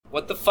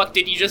What the fuck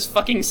did you just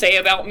fucking say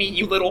about me,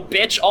 you little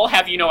bitch? I'll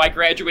have you know I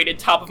graduated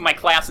top of my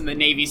class in the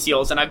Navy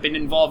SEALs, and I've been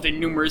involved in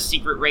numerous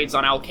secret raids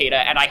on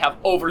Al-Qaeda, and I have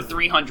over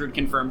 300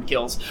 confirmed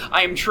kills.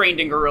 I am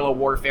trained in guerrilla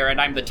warfare, and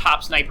I'm the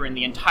top sniper in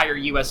the entire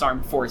U.S.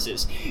 Armed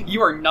Forces.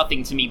 You are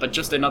nothing to me but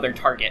just another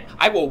target.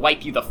 I will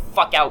wipe you the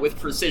fuck out with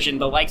precision,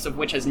 the likes of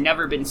which has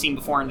never been seen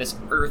before on this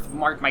earth.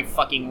 Mark my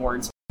fucking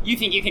words. You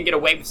think you can get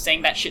away with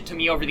saying that shit to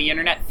me over the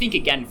internet? Think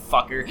again,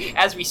 fucker.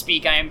 As we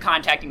speak, I am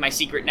contacting my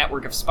secret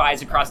network of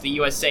spies across the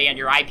USA, and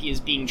your IP is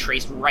being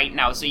traced right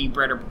now, so you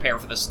better prepare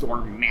for the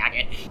storm,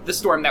 maggot. The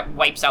storm that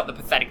wipes out the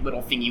pathetic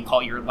little thing you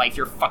call your life.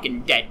 You're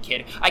fucking dead,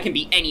 kid. I can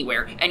be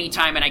anywhere,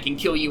 anytime, and I can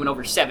kill you in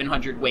over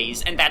 700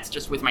 ways, and that's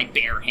just with my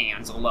bare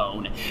hands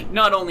alone.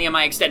 Not only am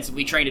I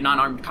extensively trained in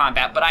unarmed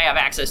combat, but I have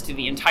access to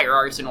the entire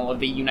arsenal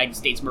of the United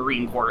States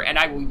Marine Corps, and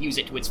I will use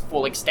it to its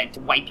full extent to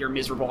wipe your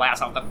miserable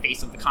ass off the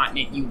face of the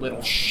continent, you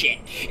little shit.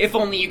 If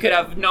only you could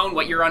have known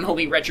what your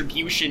unholy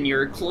retribution,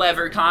 your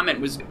clever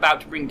comment was about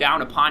to bring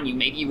down upon you.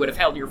 Maybe you would have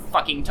held your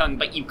fucking tongue,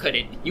 but you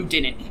couldn't. You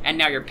didn't, and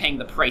now you're paying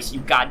the price,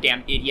 you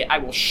goddamn idiot. I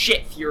will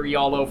shit fury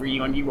all over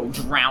you, and you will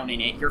drown in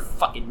it. You're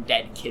fucking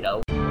dead,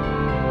 kiddo.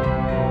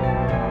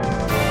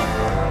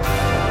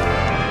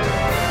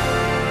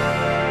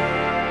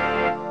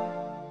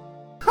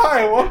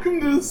 Hi, welcome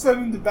to Descent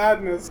into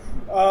Badness,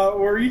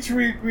 where each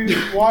week we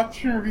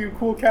watch and review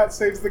Cool Cat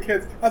Saves the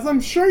Kids. As I'm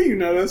sure you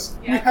noticed,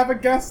 we have a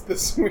guest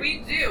this week.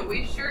 We do,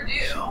 we sure do.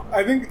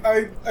 I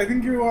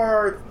think you are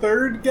our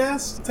third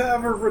guest to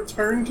ever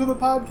return to the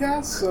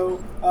podcast,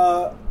 so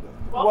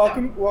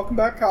welcome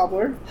back,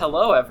 Cobbler.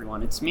 Hello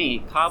everyone, it's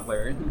me,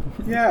 Cobbler.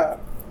 Yeah.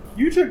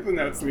 You took the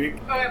notes this week,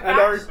 Okay, and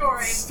are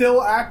backstory.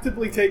 still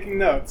actively taking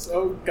notes.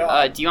 Oh,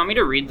 God. Do you want me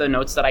to read the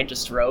notes that I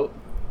just wrote?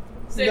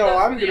 Save No,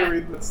 those I'm for the going to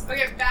end. read this.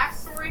 Okay,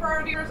 backstory for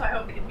our viewers. I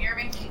hope they can hear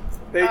me.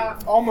 They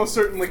almost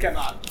certainly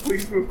cannot.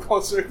 Please move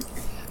closer.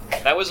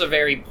 That was a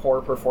very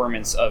poor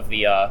performance of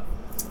the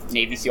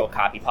Navy SEAL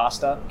copy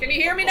pasta. Can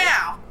you hear me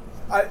now?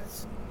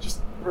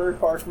 Just very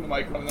far from the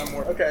microphone, and then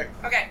more. Okay.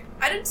 Okay,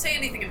 I didn't say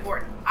anything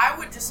important. I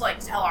would just like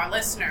to tell our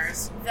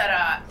listeners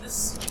that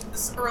this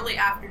early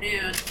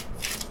afternoon,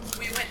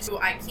 we went to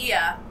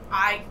IKEA.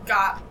 I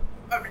got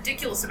a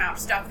ridiculous amount of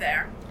stuff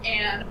there,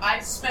 and I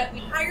spent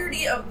the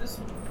entirety of this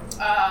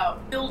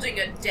building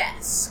a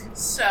desk.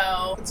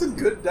 So It's a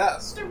good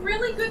desk. it's a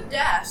really good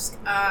desk.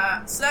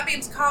 So that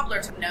means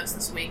Cobbler took notes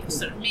this week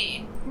instead of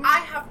me. I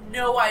have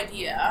no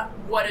idea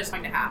what is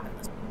going to happen.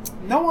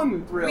 No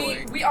one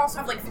really. We also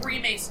have like 3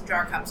 mason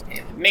jar cups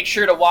table. Make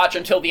sure to watch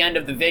until the end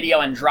of the video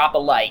and drop a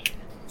like.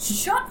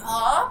 Shut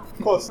up!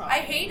 Close enough. I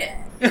hate it.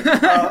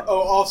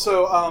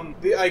 Also,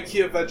 the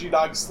IKEA veggie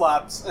dog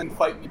slaps and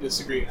fight me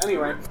disagree.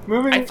 Anyway,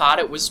 moving. I thought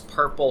it was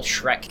purple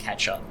Shrek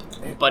ketchup,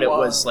 but it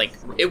was like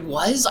it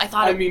was. I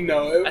thought. I mean,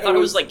 no. I thought it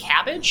was like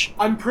cabbage.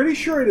 I'm pretty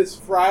sure it is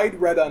fried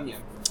red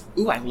onion.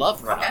 Ooh, I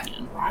love red Okay.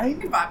 onion. I Right?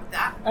 can vibe with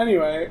that.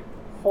 Anyway,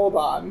 hold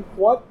on.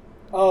 What?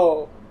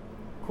 Oh,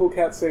 Cool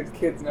Cat Saves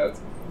Kids notes.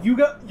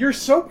 You're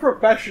so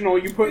professional.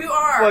 You put You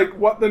are. like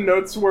what the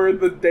notes were,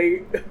 the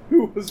date,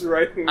 who was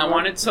writing. I them.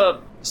 wanted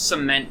to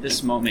cement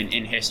this moment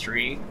in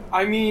history,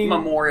 I mean,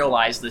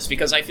 memorialize this,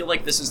 because I feel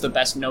like this is the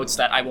best notes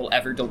that I will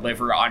ever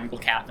deliver on Cool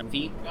Cat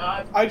Movie.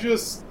 God.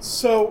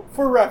 so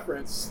for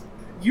reference,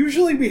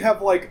 usually we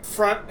have like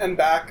front and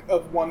back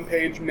of one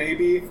page,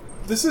 maybe.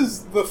 This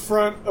is the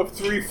front of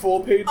 3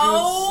 full pages.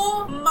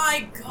 Oh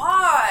my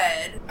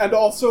god! And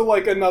also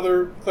like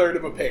another third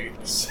of a page.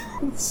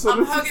 So I'm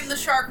this hugging is- the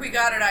shark we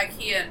got at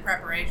IKEA in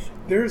preparation.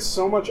 There's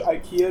so much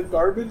IKEA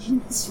garbage in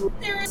this room.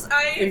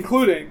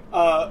 Including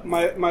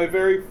my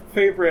very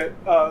favorite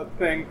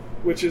thing,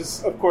 which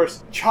is, of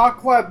course,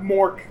 chocolate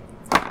mork.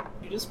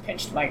 You just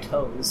pinched my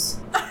toes.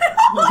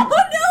 Oh no,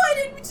 I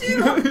didn't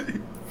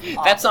too!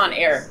 That's on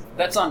air.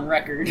 That's on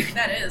record.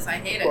 That is, I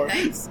hate Of it, course.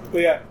 thanks.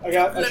 But yeah, I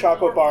got a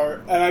chocolate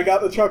bar, and I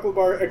got the chocolate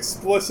bar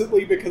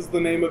explicitly because the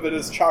name of it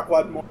is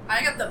chocolate mork.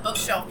 I got the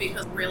bookshelf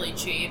because it's really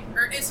cheap.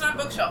 Or it's not a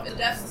bookshelf, the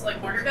desk is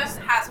like corner desk.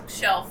 It has a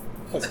shelf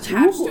Has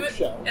attached two to it.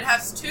 bookshelves. It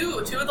has two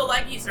of the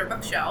leggies are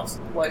bookshelves.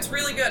 What? It's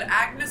really good.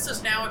 Agnes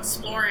is now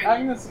exploring.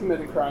 Agnes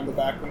committed crime to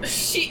back them.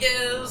 She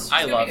is. She's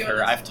I gonna love be doing her.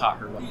 this. I've taught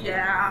her well.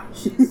 Yeah,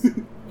 she's,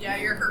 yeah,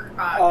 you're her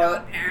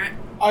godparent.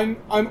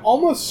 I'm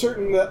almost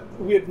certain that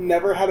we have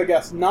never had a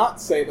guest not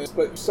say this,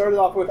 but you started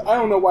off with, I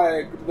don't know why I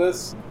agreed to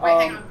this. Wait,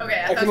 hang on.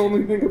 Okay, I can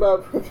only think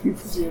about prepping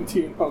for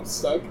GMT and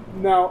Homestuck.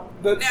 Now,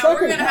 the Now second we're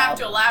gonna half, have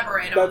to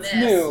elaborate on that's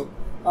this. new.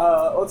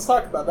 Let's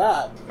talk about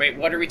that. Wait,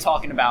 what are we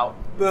talking about?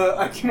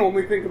 I can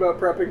only think about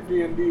prepping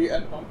D&D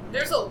and home.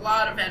 There's a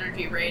lot of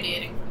energy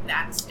radiating from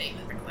that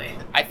statement, quickly.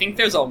 I think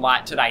there's a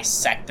lot to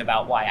dissect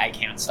about why I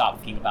can't stop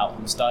thinking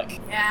about Homestuck.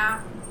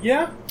 Yeah.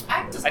 Yeah?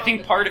 I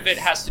think part of it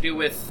has to do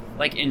with,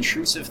 like,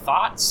 intrusive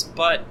thoughts,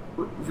 but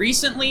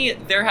recently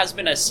there has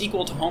been a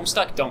sequel to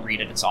Homestuck. Don't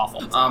read it, it's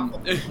awful.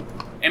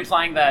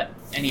 Implying that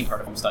any part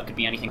of Homestuck could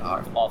be anything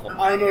awful.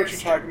 I don't know what you're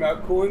talking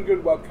about. Cool and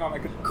Good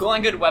webcomic. Cool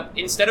and Good Web...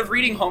 Instead of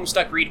reading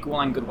Homestuck, read Cool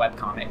and Good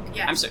webcomic.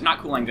 Yeah. I'm sorry, not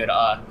Cool and Good,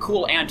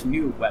 Cool and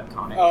New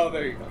webcomic. Oh,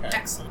 there you go. Okay.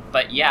 Excellent.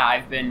 But yeah,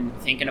 I've been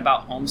thinking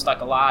about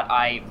Homestuck a lot.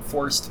 I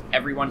forced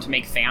everyone to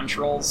make fan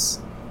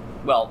trolls.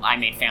 Well, I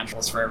made fan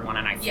trolls for everyone,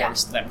 and I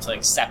forced them to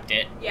accept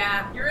it.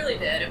 Yeah, you really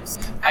did. It was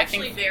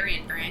actually very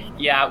endearing.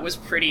 Yeah, it was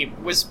pretty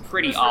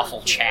awful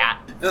really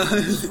chat. It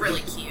was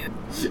really cute.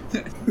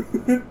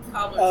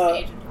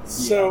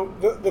 So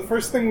the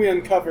first thing we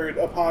uncovered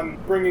upon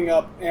bringing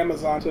up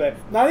Amazon today,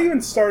 not even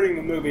starting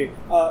the movie,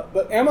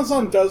 but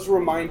Amazon does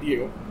remind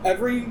you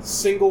every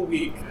single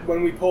week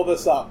when we pull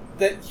this up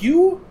that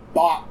you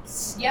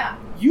bought. Yeah.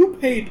 You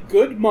paid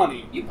good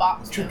money You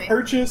bought to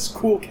purchase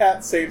Cool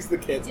Cat Saves the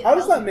Kids. It How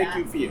does tells that you make that.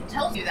 you feel?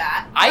 Tells you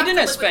that. I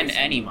didn't spend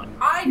any money.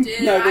 I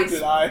did. Neither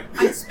did I.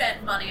 I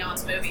spent money on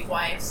this movie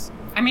twice.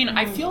 I mean,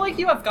 I feel like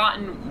you have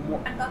gotten more.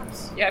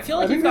 $10. Yeah, I feel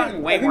like I you've think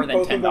gotten way I more think than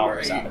both of them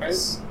are $10 out of $8,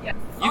 this. Yeah.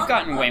 You've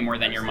gotten way more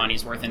than your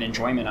money's worth in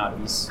enjoyment out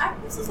of this.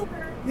 This is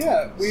over.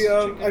 Yeah,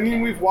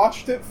 we've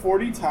watched it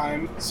 40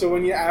 times, so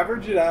when you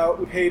average it out,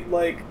 we paid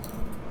like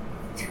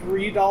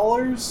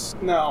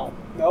 $3?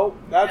 Nope,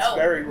 that's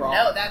very wrong.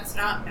 No, that's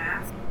not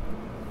math.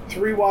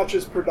 3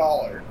 watches per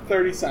dollar.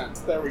 30 cents.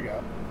 There we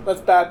go.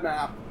 That's bad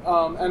math.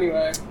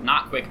 Anyway,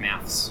 Not quick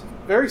maths.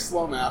 very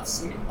slow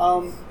maths.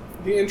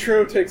 The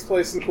intro takes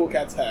place in Cool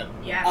Cat's head.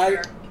 Yeah,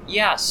 sure.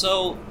 Yeah,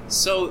 so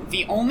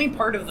the only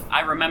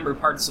I remember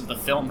parts of the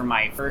film from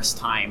my first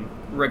time,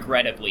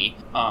 regrettably,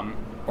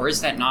 or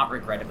is that not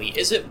regrettably?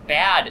 Is it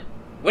bad?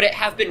 Would it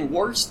have been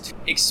worse to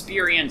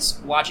experience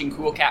watching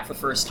Cool Cat for the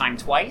first time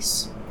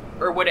twice?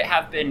 Or would it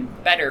have been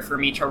better for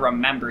me to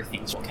remember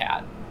things Cool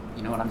Cat?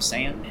 You know what I'm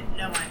saying?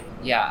 No idea.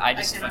 Yeah, I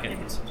just fucking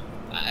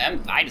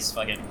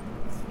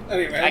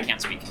Anyway. I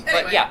can't speak.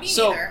 Anyway, But yeah, me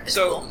so neither. It's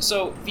so cool.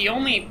 so the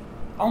only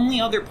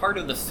other part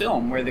of the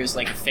film where there's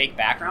like a fake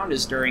background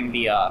is during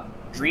the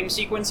dream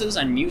sequences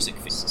and music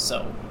phases.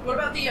 So What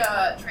about the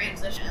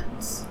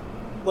transitions?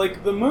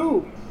 Like the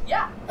moon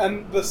Yeah.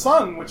 and the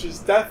sun, which is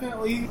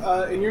definitely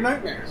in your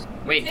nightmares.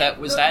 wait,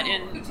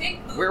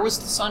 where was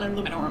the sun and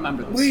the moon? I don't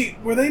remember this. Wait,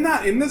 were they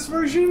not in this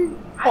version?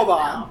 Hold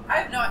on. I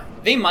have no.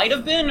 They might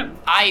have been.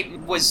 I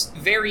was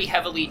very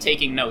heavily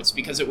taking notes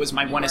because it was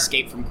my one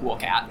escape from Cool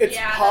Cat. It's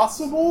Yeah, that's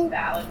possible.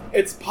 Valid.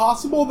 It's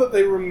possible that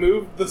they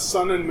removed the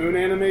sun and moon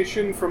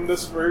animation from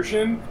this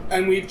version,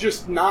 and we've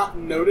just not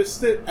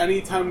noticed it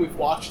anytime we've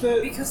watched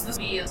it. Because this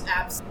movie is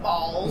abs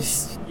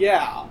balls.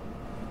 Yeah.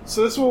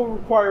 So this will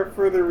require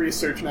further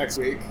research next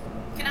week.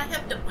 Can I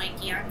have the mic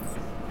here?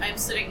 I'm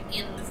sitting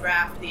in the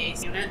draft of the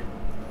AC unit.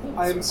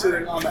 I am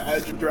sitting on the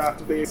edge of draft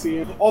of the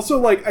AC. Also,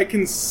 like, I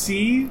can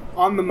see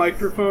on the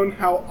microphone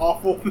how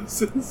awful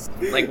this is.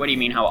 Like, what do you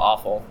mean? How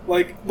awful?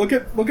 Like, look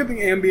at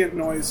the ambient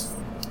noise.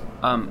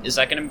 Is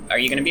that gonna? Are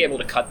you gonna be able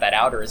to cut that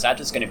out, or is that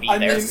just gonna be I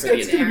mean, there it's for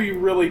the? going to be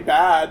really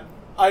bad.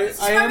 I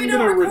am going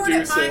to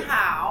reduce at my it.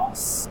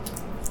 house.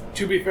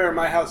 To be fair,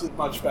 my house is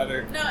much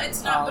better. No,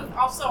 it's not. But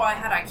also, I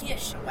had IKEA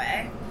shit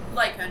away,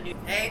 like a new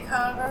day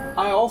cover.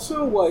 I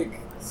also,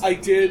 like, I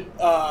did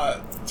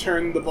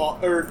turn the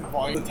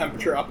volume, the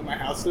temperature up in my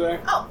house today.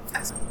 Oh,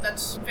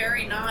 that's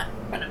very not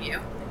fun of you.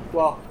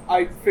 Well,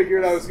 I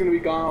figured I was going to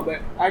be gone all day.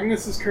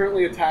 Agnes is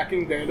currently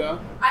attacking Data.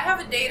 I have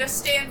a data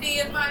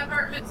standee in my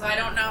apartment because I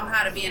don't know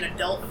how to be an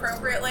adult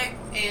appropriately.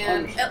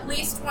 And at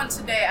least once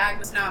a day,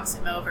 Agnes knocks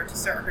him over to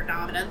assert her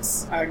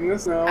dominance.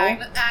 Agnes, no.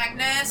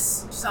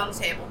 Agnes, she's on the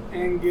table.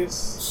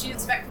 Angus. She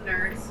inspects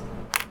nerds.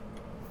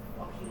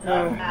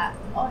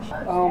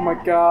 Oh my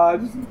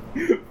god.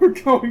 We're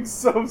going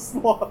so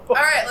slow.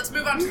 Alright, let's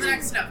move on to the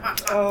next note.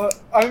 Come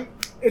on.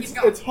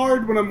 It's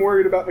hard when I'm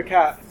worried about the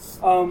cat.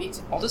 Me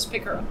too. I'll just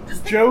pick her up.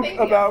 Just pick Joke the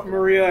baby about up.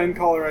 Maria and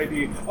caller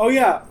ID. Oh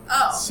yeah.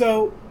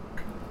 Oh.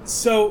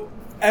 So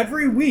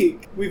every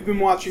week we've been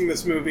watching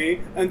this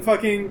movie, and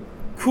fucking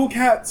Cool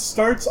Cat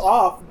starts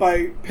off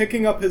by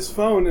picking up his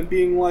phone and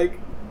being like,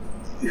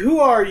 "Who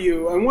are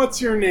you? And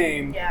what's your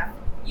name?" Yeah.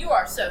 You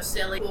are so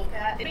silly, Cool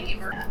Cat.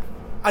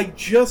 I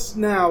just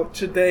now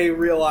today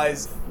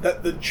realized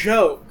that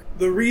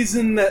the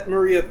reason that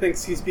Maria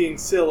thinks he's being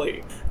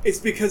silly is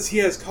because he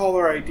has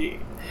caller ID.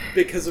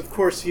 Because of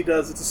course he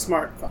does. It's a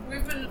smartphone.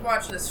 We've been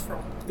watching this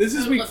for This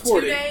is week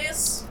 40. 2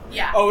 days.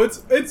 Yeah. Oh,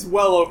 it's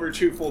well over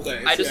 2 full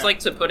days. I just like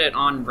to put it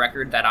on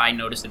record that I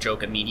noticed the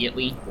joke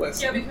immediately.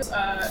 Listen. Yeah, because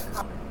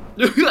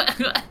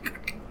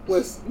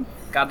Listen.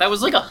 God, that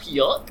was like a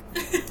yuck.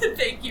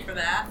 Thank you for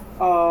that.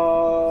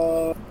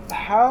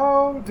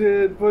 How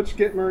did Butch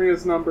get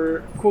Maria's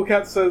number? Cool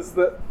Cat says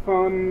that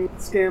phone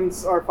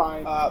scams are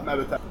fine.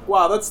 Meditech.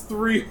 Wow, that's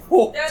 3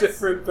 whole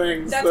different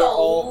things. That's They're a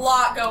all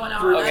lot going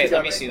on. Okay,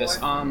 let me see this.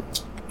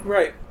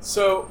 Right.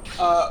 So,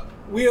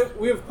 we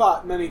have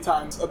thought many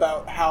times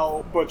about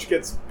how Butch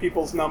gets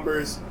people's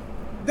numbers.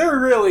 There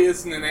really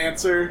isn't an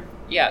answer.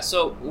 Yeah,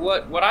 so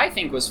what I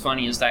think was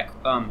funny is that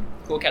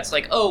Cool Cat's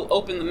like, oh,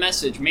 open the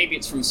message. Maybe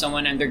it's from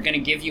someone and they're gonna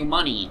give you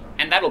money.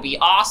 And that'll be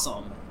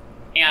awesome.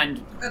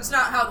 And that's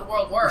not how the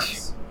world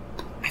works.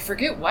 I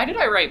forget, why did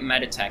I write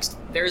metatext?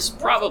 There's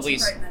probably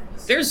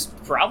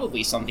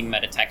something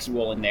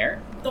metatextual in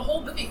there. The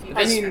whole movie.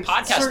 This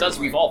podcast does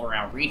revolve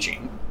around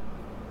reaching.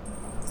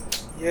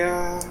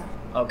 Yeah.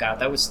 Oh god,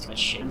 that was too much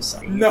shit. I'm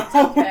sorry. No,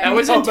 That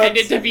was no,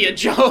 intended that's- to be a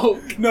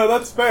joke. No,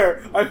 that's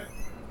fair.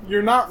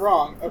 You're not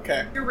wrong.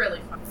 Okay. You're really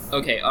funny.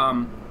 Okay,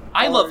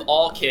 I love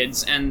all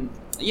kids, and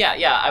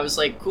yeah, I was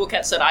like, Cool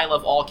Cat said I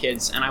love all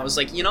kids, and I was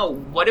like,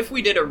 what if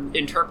we did an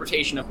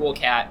interpretation of Cool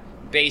Cat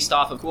based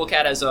off of Cool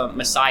Cat as a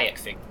messiah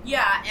figure?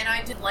 Yeah, and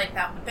I did like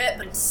that one a bit,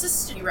 but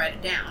insisted you write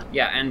it down.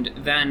 Yeah, and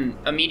then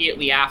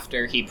immediately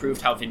after, he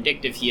proved how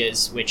vindictive he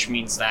is, which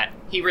means that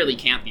he really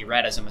can't be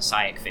read as a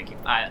messiah figure.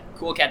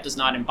 Cool Cat does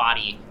not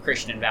embody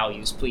Christian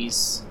values.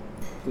 Please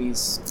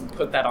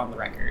put that on the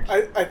record.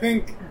 I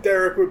think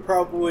Derek would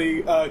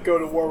probably go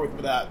to war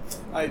with that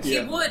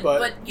idea. He would,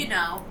 but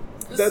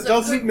this that is a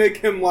doesn't good- make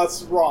him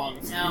less wrong.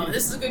 No,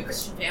 this is a good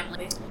Christian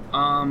family.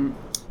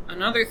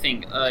 Another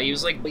thing, he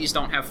was like, please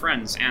don't have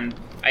friends, and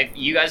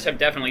you guys have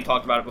definitely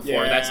talked about it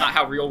before. Yeah. That's not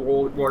how real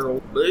world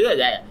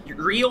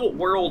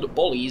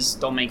bullies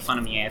don't make fun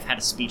of me. I've had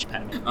a speech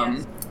impediment.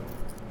 Yes.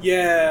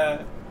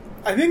 Yeah.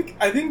 I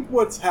think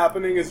what's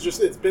happening is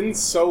just it's been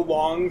so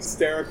long since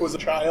Derek was a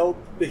child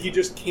that he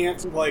just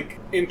can't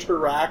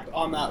interact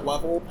on that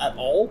level at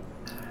all.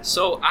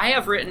 So I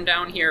have written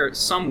down here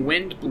some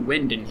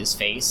wind in his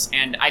face,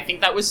 and I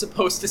think that was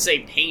supposed to say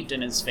paint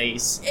in his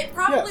face. It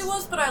probably Yes.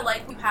 was, but I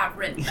like you have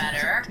written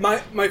better.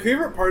 My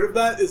favorite part of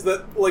that is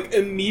that, like,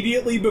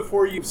 immediately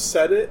before you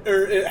said it,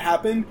 or it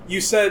happened,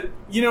 you said,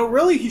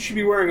 really he should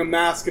be wearing a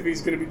mask if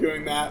he's going to be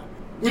doing that.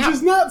 Which Yeah.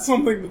 is not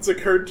something that's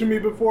occurred to me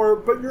before,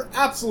 but you're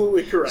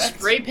absolutely correct.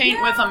 Spray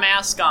paint with a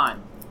mask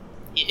on.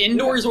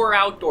 Indoors or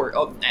outdoor.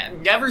 Oh,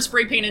 never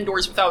spray paint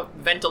indoors without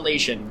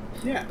ventilation.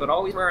 Yeah. But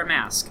always wear a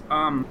mask.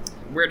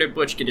 Where did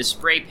Butch get his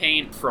spray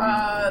paint from?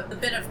 The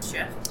bit of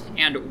shit.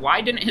 And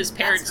why didn't his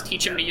parents That's not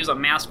teach him true. to use a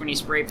mask when he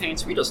spray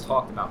paints? We just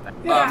talked about that.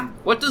 Yeah.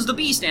 What does the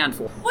B stand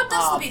for? What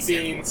does the B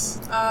stand beans.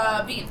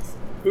 for?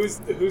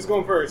 Beans. Who's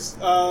going first?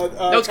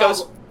 Notes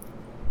goes.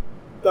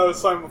 That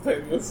was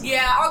simultaneous.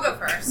 Yeah, I'll go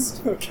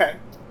first. Okay.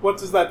 What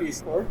does that be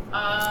for?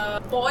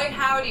 Boy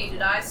howdy,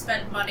 did I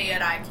spend money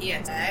at IKEA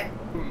today.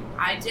 Hmm.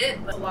 I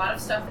did, but a lot of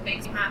stuff that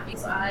makes me happy.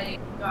 So I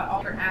got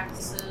all your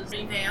accesses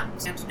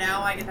revamped, and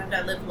now I get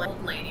to live like an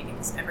old lady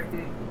because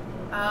everything.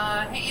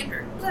 Hey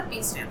Andrew, what does that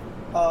B stand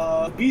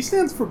for? B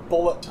stands for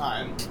bullet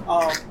time.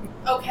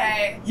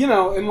 Okay. In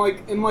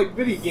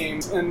video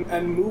games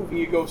and movie,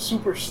 you go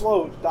super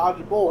slow to dodge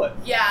a bullet.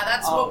 Yeah,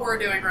 that's what we're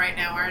doing right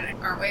now,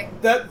 aren't we?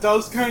 That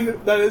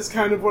is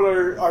kind of what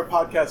our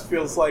podcast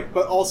feels like,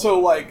 but also,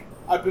 like,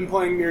 I've been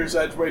playing Mirror's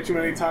Edge way too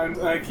many times,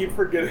 and I keep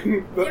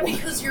forgetting that, Yeah, like,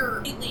 because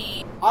you're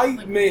really. I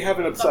may have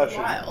an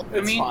obsession. wild.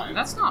 It's fine.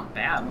 that's not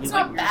bad. It's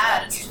not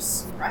bad. It's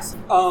just impressive.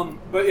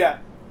 But yeah.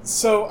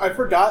 So I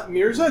forgot,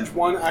 Mirror's Edge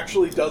 1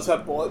 actually does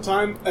have bullet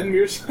time, and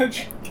Mirror's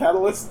Edge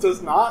Catalyst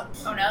does not.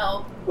 Oh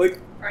no. Like,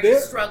 Are they're- you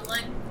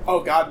struggling? Oh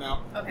god, no.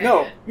 Okay,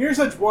 No, good. Mirror's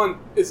Edge 1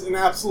 is an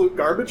absolute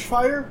garbage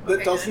fire that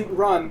Okay, doesn't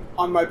run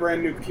on my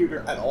brand new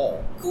computer at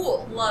all.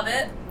 Cool. Love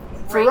it.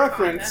 For Great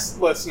reference,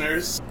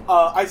 listeners,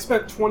 I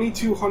spent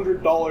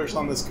 $2,200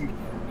 on this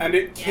computer, and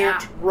it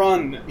can't Yeah.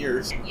 run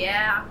Mirror's. content.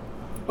 Yeah.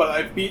 But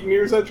I've beat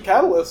Mirror's Edge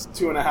Catalyst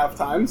 2.5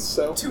 times,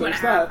 so 2.5.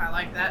 there's that. I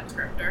like that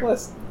descriptor.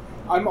 Listen,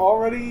 I'm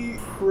already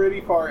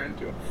pretty far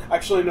into it.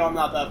 Actually, no, I'm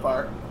not that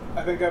far.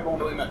 I think I've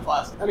only met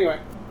class. Anyway,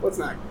 what's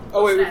next?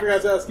 Oh wait, What's we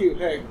forgot to ask you.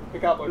 Hey,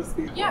 Cowboy, this is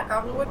the Yeah,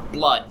 Gobblewood.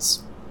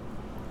 Bloods.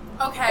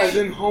 Okay. As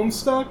in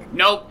Homestuck?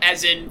 Nope,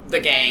 as in the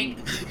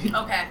gang.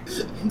 Okay.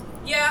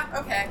 Yeah,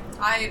 okay.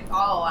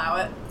 I'll allow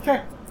it.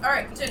 Okay.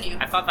 Alright, continue.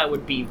 I thought that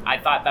would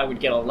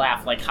get a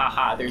laugh, like,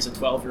 haha, there's a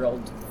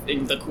 12-year-old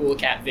in the Cool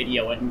Cat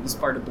video and he's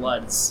part of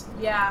Bloods.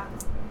 Yeah.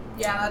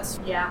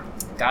 Yeah.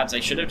 Gods, I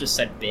should have just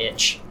said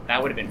bitch.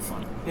 That would have been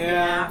funny.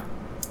 Yeah.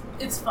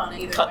 It's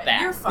funny either Cut way.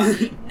 that. You're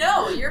funny.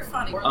 No, you're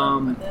funny. We're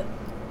living with it.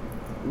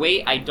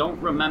 Wait, I don't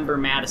remember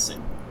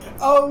Madison.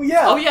 Oh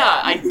yeah. Oh yeah,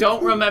 I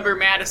don't remember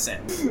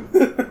Madison.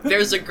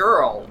 There's a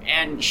girl,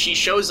 and she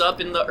shows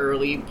up in the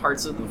early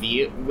parts of the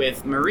movie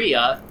with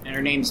Maria, and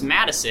her name's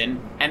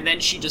Madison, and then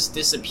she just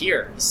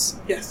disappears.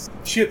 Yes.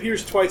 She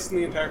appears twice in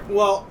the entire.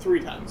 Well, 3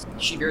 times.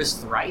 She appears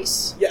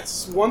thrice?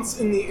 Yes. Once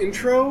in the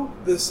intro.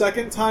 The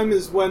second time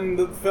is when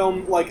the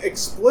film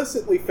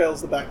explicitly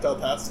fails the Bechdel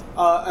test.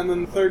 And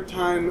then the third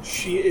time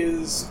she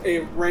is a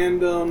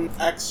random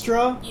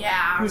extra.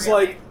 Yeah. Who's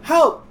really. like,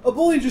 help! A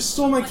bully just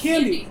stole my My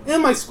candy candy.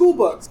 and my school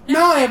books.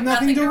 Now I have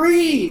nothing to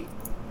read.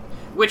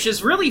 Which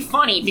is really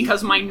funny,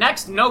 because my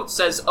next note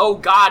says, oh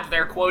god,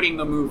 they're quoting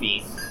the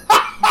movie.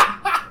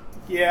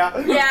 Yeah.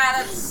 Yeah,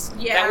 that's.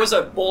 Yeah. That was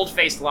a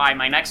bold-faced lie.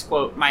 My next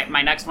quote,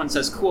 my next one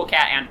says Cool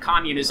Cat and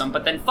Communism,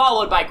 but then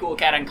followed by Cool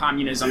Cat and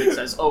Communism, it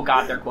says, oh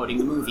god, they're quoting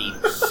the movie.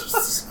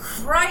 Jesus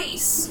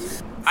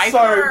Christ.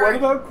 Sorry, what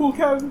about Cool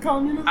Cat and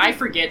Communism? I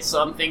forget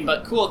something,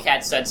 but Cool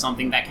Cat said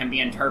something that can be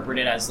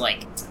interpreted as,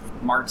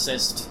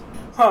 Marxist.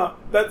 Huh.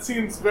 That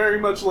seems very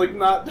much like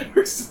not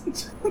Derek's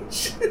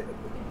intention.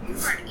 You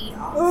are an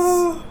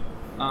EOS.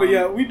 But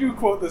yeah, we do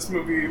quote this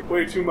movie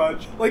way too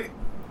much.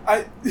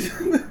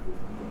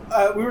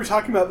 We were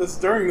talking about this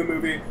during the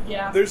movie.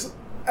 Yeah. There's,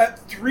 at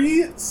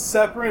 3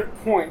 separate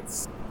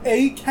points,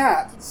 a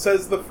cat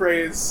says the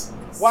phrase,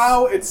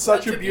 wow, it's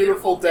such a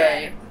beautiful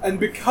day. day. And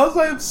because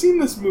I have seen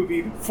this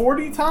movie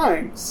 40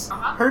 times,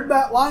 heard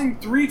that line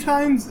 3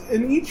 times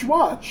in each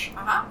watch,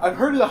 I've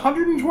heard it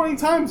 120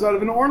 times out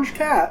of an orange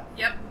cat,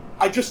 Yep.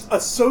 I just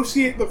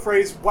associate the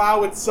phrase,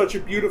 wow, it's such a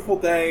beautiful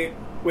day,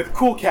 with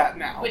Cool Cat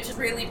now. Which is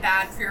really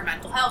bad for your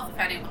mental health, if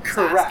anyone's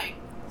Correct. asking.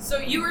 So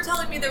you were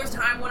telling me there was a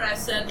time when I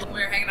said when we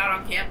were hanging out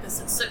on campus,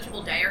 it's such a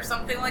cool day or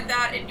something like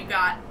that, and you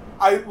got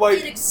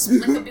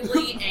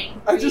inexplicably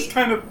angry. I just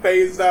kind of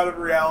phased out of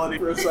reality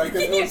for a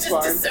second. It You was just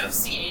fine.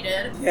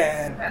 dissociated.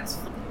 Yeah. That's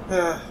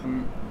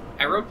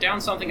I wrote down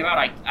something about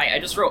I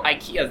just wrote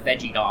IKEA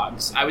veggie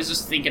dogs. I was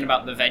just thinking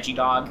about the veggie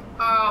dog.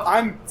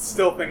 I'm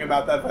still thinking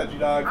about that veggie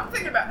dog. I'm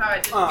thinking about how I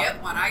didn't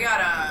get one. I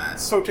got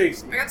So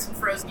tasty. I got some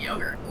frozen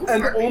yogurt. Ooh,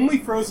 And pardon me. only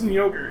frozen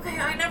yogurt. Hey,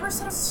 I never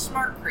said a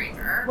smart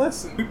creature.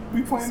 Listen,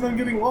 we planned on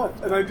getting lunch,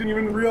 and I didn't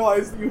even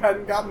realize that you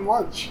hadn't gotten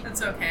lunch.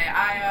 That's okay.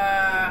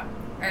 I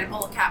had a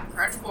bowl of Captain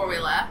Crunch before we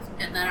left,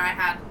 and then I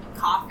had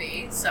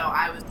coffee, so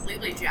I was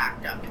completely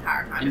jacked up the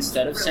entire time.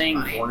 Instead of Really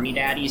saying funny. horny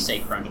daddy, say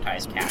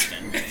crunchitize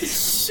captain.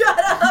 Shut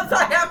up!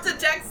 I have to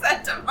text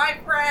that to my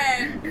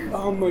friend.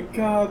 Oh my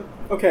god.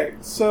 Okay,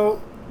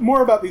 so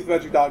more about these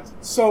veggie dogs.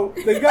 So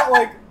they've got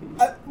like,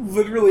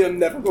 literally I'm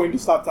never going to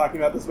stop talking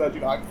about this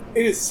veggie dog.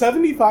 It is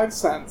 75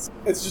 cents.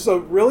 It's just a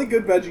really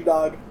good veggie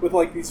dog with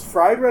like these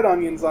fried red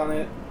onions on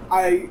it.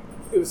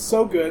 It was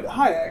so good.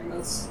 Hi,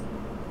 Agnes.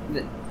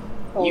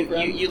 Hello,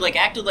 friend. You like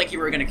acted like you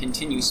were going to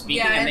continue speaking,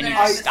 Yeah, and then you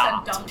I just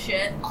stopped. said dumb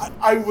shit.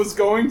 I was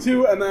going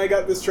to, and then I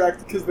got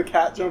distracted because the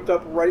cat jumped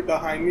up right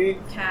behind me.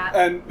 Cat.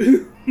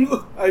 And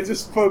I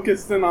just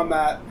focused in on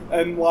that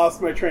and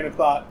lost my train of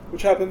thought,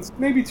 which happens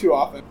maybe too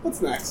often.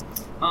 What's next?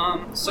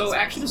 So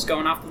actually just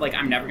going off, like,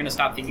 I'm never going to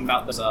stop thinking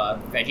about those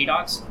veggie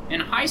dogs.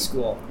 In high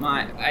school,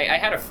 I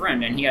had a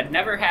friend, and he had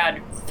never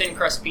had thin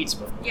crust pizza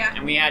before. Yeah.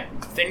 And we had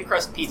thin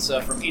crust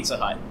pizza from Pizza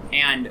Hut.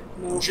 And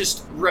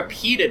just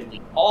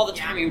repeatedly, all the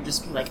time, he would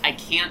just be like, I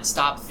can't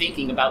stop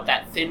thinking about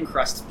that thin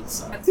crust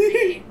pizza. That's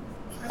me.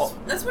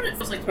 That's what it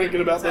feels like.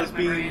 Thinking about those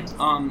beans.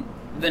 beans.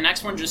 The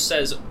next one just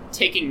says,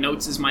 taking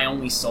notes is my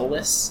only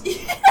solace.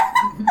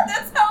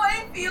 That's how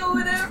I feel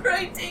whenever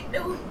I take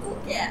notes.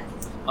 Yeah.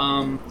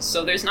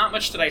 So there's not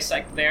much to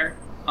dissect there.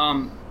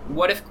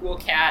 What if Cool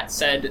Cat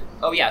said,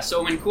 oh yeah,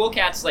 so when Cool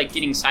Cat's like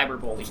getting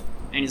cyberbullied,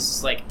 and he's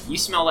just like, you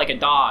smell like a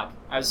dog.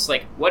 I was just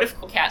like, what if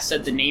Cool Cat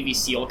said the Navy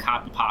SEAL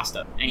copy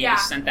pasta? And he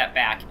just sent that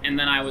back. And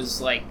then I was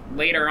like,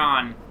 later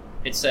on,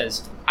 it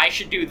says, I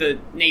should do the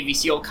Navy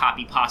SEAL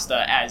copy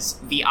pasta as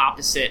the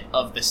opposite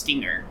of the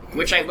stinger,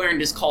 which I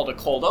learned is called a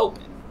cold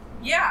open.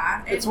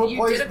 Yeah. It's and what you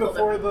plays did a cold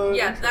before open. the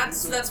Yeah, intro,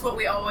 that's so- what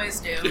we always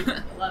do.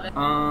 Love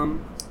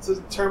it. It's a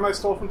term I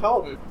stole from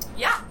television.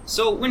 Yeah.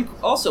 So when,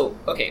 also,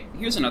 okay,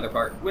 here's another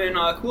part. When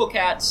Cool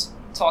Cat's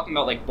talking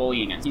about like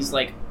bullying, and he's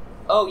like,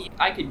 oh,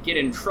 I could get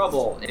in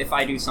trouble if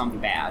I do something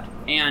bad.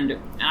 And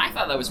I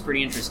thought that was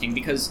pretty interesting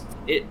because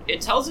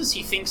it tells us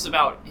he thinks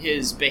about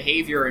his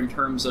behavior in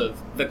terms of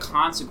the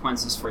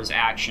consequences for his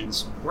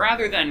actions,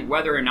 rather than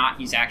whether or not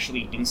he's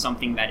actually doing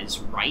something that is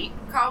right.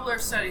 Cobbler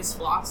studies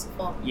philosophy.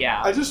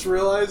 Yeah. I just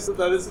realized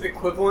that is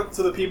equivalent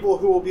to the people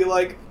who will be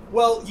like,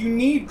 well, you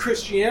need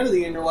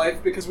Christianity in your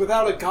life because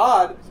without a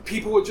God,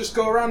 people would just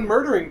go around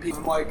murdering people.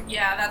 I'm like,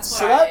 Yeah, that's what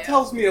so I that do.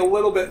 tells me a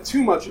little bit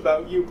too much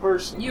about you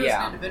personally. You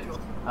Yeah. as an individual.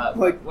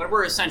 Like- what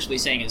we're essentially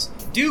saying is,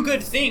 do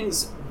good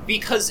things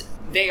because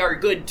they are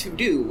good to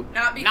do,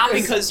 Not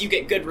because you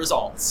get good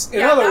results. In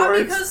Yeah, other not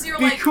words, because you're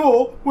be like,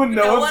 cool when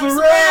no one's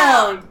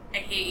around. I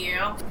hate you.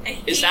 I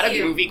hate Is that a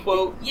you. movie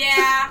quote?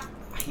 Yeah.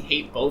 I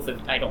hate both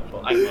of. I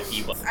love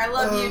you both. I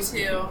love you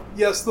too.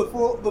 Yes, the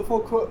full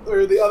quote,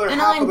 or the other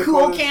half of the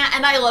quote is,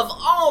 and I love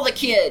all the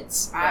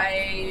kids. so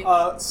I'm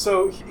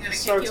gonna he kick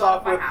starts you out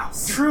off of my with,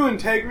 house. true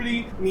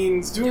integrity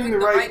means doing the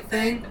right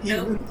thing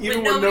even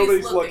when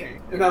nobody's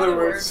looking. In other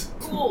words,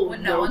 cool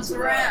when no one's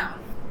around.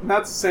 And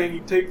that's saying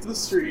you take to the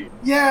street.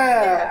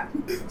 Yeah!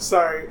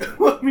 Sorry,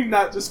 let me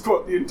not just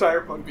quote the entire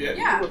book yet.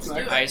 Yeah, What's just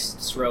next? do it. I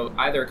just wrote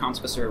either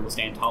consequence or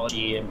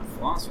Stantology and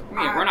philosophy.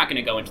 We're not going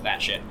to go into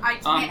that shit. I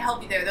can't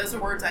help you there. Those are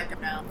words I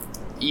don't know.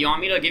 You want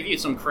me to give you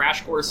some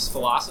crash course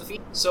philosophy?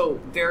 So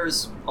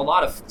there's a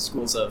lot of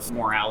schools of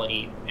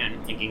morality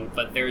and thinking,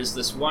 but there's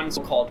this one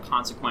called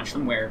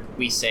consequentialism where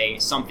we say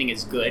something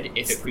is good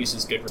if it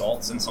produces good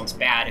results and something's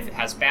bad if it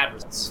has bad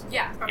results.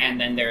 Yeah. Okay. And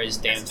then there is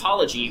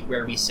deontology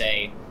where we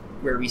say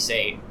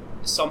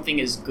something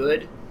is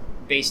good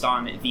based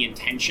on the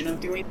intention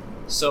of doing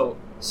it. So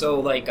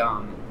like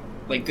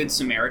Good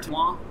Samaritan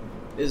law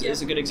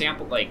is a good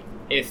example. Like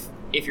if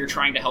you're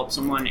trying to help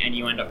someone and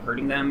you end up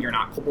hurting them, you're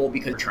not culpable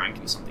because you're trying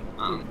to do something.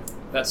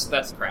 That's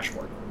the crash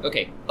board.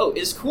 Okay. Oh,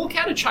 is Cool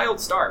Cat a child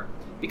star?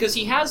 Because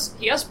he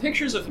has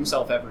pictures of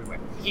himself everywhere.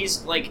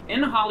 He's like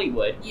in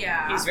Hollywood.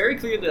 Yeah. He's very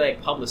clearly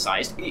like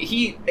publicized.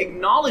 He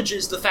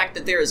acknowledges the fact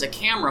that there is a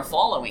camera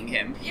following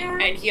him. Yeah.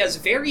 And he has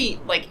very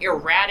like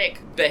erratic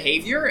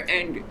behavior,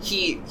 and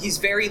he's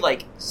very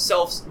like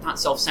not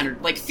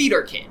self-centered, like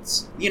theater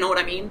kids. You know what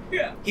I mean?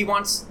 Yeah. He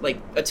wants like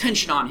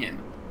attention on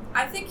him.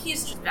 I think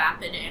he's just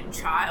vapid and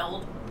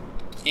child.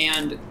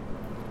 And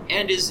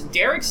And is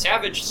Derek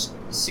Savage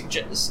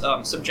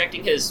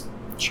subjecting his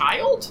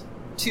child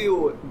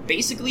to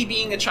basically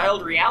being a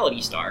child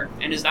reality star?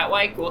 And is that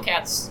why Cool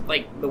Cat's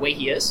like the way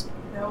he is?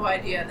 No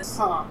idea.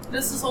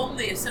 This is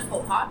only a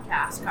simple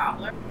podcast,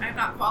 Cobbler. I'm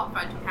not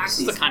qualified to hack This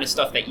is the kind of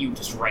stuff that you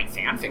just write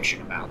fan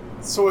fiction about.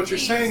 So what you're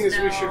saying is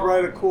we should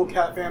write a Cool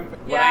Cat fanfic.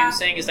 What I'm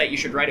saying is that you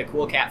should write a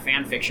Cool Cat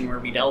fan fiction where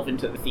we delve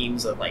into the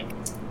themes of like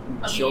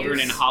children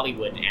in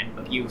Hollywood and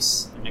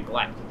abuse and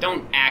neglect.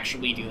 Don't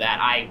actually do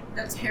that.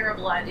 That's a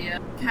terrible idea.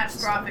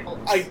 Catastrophic.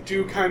 I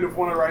do kind of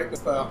want to write this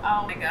though.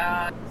 Oh my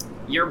god.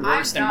 You're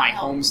worse than my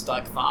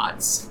Homestuck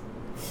thoughts.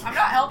 I'm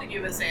not helping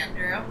you with this,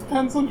 Andrew.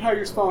 Depends on how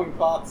you're spelling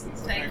thoughts and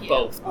stuff. Thank you.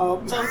 Both.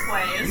 Both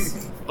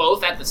ways.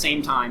 Both at the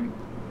same time.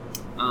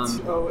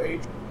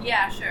 T-O-H.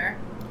 Yeah, sure.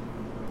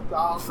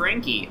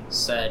 Frankie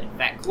said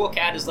that Cool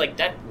Cat is like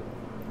Deadpool.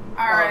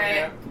 Alright.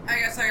 yeah. I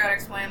guess I gotta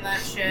explain that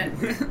shit.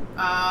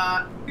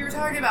 We were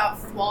talking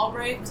about wall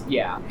breaks.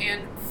 Yeah.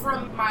 And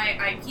from my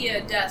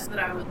IKEA desk that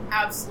I was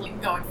absolutely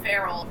going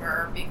feral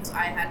over because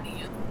I had to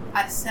use,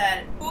 I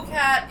said, Cool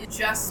Cat is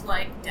just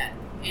like Deadpool.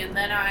 And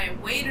then I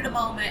waited a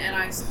moment and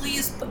I said,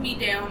 please put me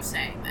down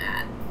saying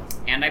that.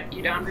 And I put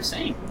you down for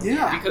saying.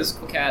 Yeah. Because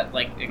Cool Cat,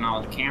 like,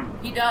 acknowledged the camera.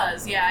 He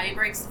does, yeah. He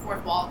breaks the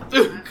fourth wall a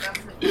couple times. That's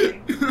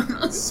the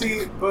thing.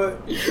 See,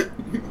 but...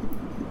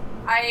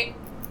 I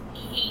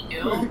hate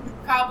you.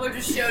 Cobbler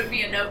just showed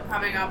me a note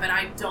coming up and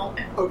I don't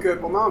know. Oh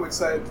good, well now I'm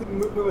excited.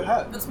 Move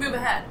ahead. Let's move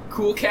ahead.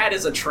 Cool Cat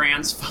is a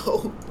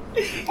transphobe.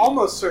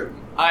 Almost certain.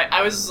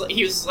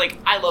 He was like,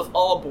 I love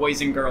all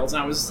boys and girls,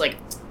 and I was just like,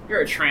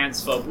 you're a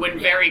transphobe, when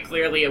very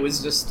clearly it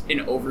was just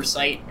an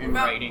oversight in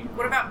writing.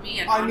 What about me,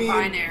 a I mean-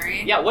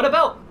 non-binary? Yeah, what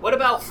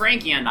about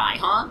Frankie and I,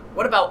 huh?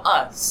 What about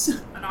us?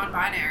 A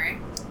non-binary.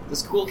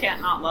 Does Cool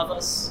Cat not love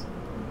us?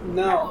 I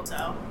No. hope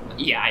so.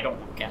 Yeah, I don't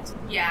love cats.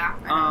 Yeah.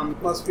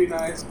 Must be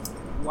nice.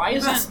 Why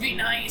It must isn't be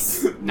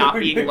nice. not The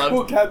being Cool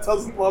loved? Cat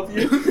doesn't love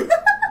you.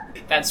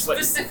 That's what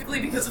Specifically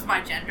because of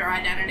my gender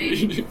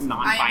identity.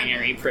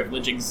 non-binary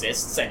privilege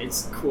exists, and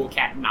it's Cool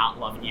Cat not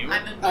loving you.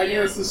 I'm immune.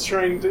 Agnes is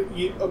trying to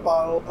eat a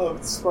bottle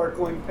of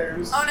sparkling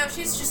pears. Oh no,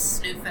 she's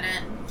just snoofing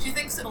it. She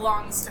thinks it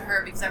belongs to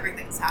her because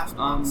everything's house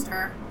belongs to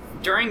her.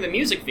 During the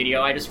music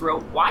video, I just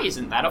wrote, "Why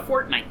isn't that a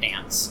Fortnite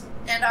dance?"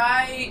 And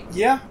I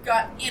Yeah.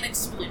 got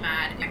inexplicably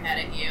mad and mad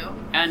at you.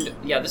 And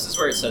yeah, this is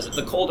where it says it.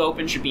 The cold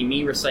open should be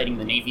me reciting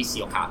the Navy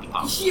SEAL copy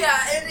pop. Yeah,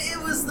 and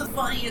it was the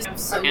funniest. I'm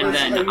so And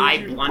then I need I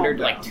you to blundered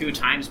calm like down. 2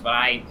 times, but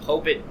I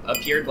hope it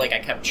appeared like I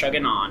kept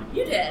chugging on.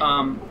 You did.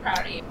 I'm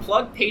proud of you.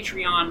 Plug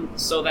Patreon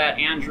so that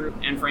Andrew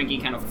and Frankie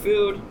can have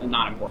food.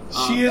 Not important.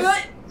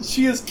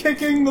 She is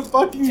kicking the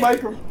fucking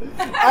microphone.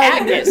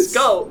 Agnes,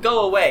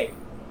 go away.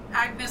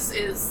 Agnes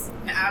is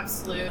an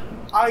absolute.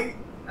 I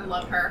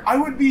love her.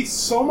 would be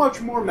so much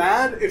more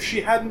mad if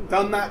she hadn't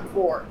done that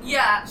before.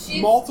 Yeah,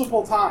 she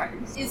Multiple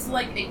times. is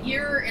like a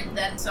year and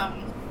then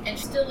some, and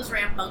she still is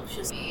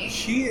rambunctious.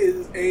 She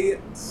is a...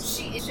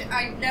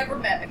 I've never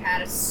met a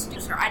cat as stupid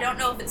as her. I don't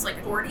know if it's like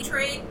a tortie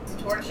trait,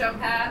 a tortoiseshell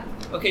cat.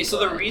 Okay, so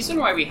the reason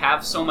why we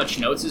have so much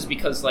notes is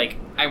because, like,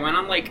 I went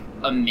on, like,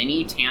 a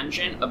mini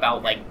tangent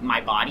about, like,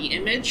 my body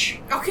image,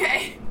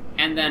 Okay.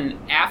 and then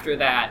after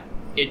that,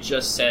 it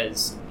just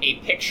says, a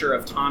picture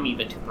of Tommy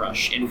the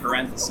toothbrush in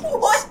parentheses.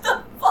 What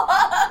the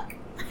fuck?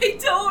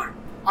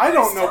 I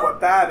don't know what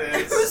that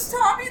Who's is.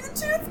 Tommy the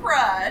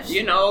toothbrush?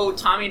 You know,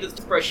 Tommy the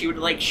toothbrush, he would,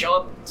 like, show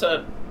up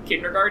to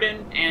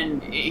kindergarten,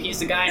 and he's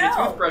the guy in a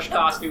No. toothbrush What the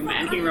costume, fuck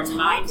and are he you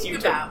reminds talking you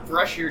about? to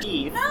brush your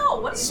teeth. No,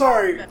 what are you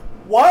Sorry. talking about?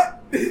 What?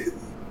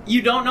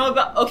 You don't know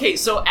about... Okay,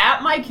 so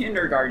at my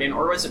kindergarten,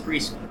 or was it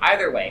preschool?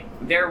 Either way,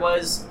 there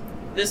was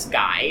this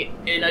guy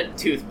in a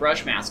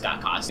toothbrush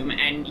mascot costume,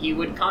 and he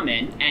would come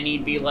in, and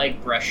he'd be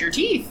like, brush your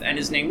teeth, and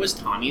his name was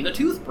Tommy the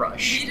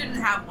Toothbrush. We didn't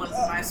have one in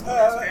my school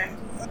district.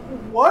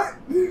 What?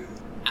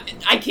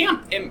 I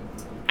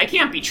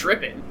can't be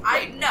tripping.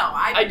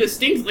 I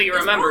distinctly it's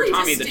remember probably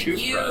Tommy the just a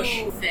Toothbrush.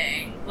 you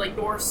thing, like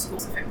your school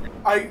specifically.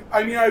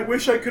 I mean, I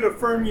wish I could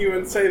affirm you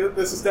and say that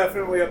this is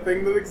definitely a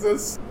thing that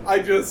exists. I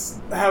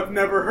just have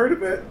never heard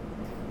of it.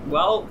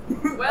 Well,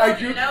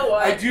 Well, you know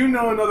what? I do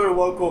know another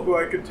local who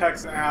I could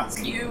text and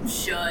ask. You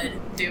should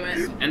do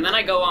it. and then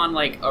I go on,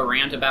 like, a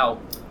rant about,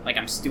 like,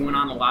 I'm stewing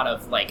on a lot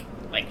of, like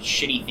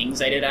shitty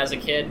things I did as a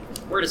kid.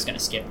 We're just gonna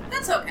skip that.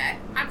 That's okay.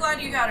 I'm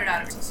glad you got it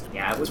out of your system.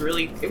 Yeah, it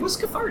was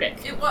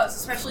cathartic. It was,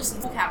 especially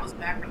since Cool Cat was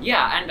back.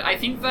 Yeah, and I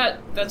think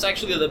that's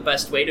actually the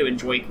best way to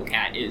enjoy Cool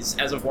Cat is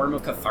as a form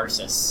of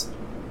catharsis.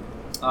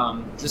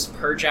 Just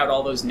purge out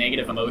all those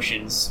negative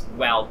emotions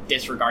while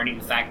disregarding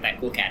the fact that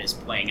Cool Cat is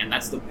playing, and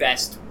that's the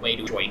best way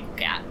to enjoy Cool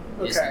Cat.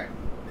 is- Okay.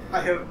 I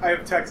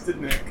have texted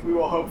Nick. We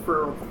will hope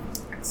for...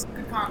 It's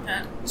good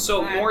content.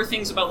 So Okay. more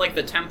things about, like,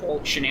 the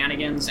temple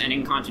shenanigans and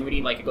in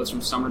continuity, like it goes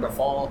from summer to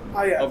fall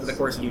yes. over the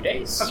course of a few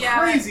days. A Yeah.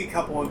 crazy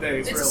couple of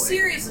days, It's really. a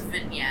series of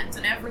vignettes,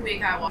 and every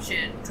week I watch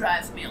it, it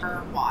drives me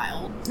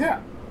wild. Yeah.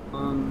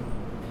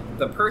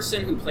 The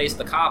person who plays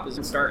the cop is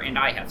in Star, and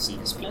I have seen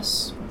his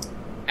penis.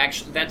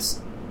 Actually, that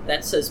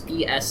says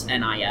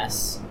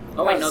BSNIS.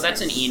 Oh wait, no,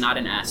 that's an E, not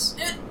an S.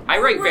 I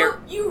write very.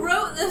 You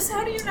wrote this.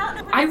 How do you not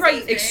know? What I it write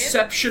says, Dave?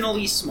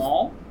 exceptionally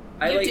small.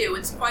 You do.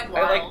 It's quite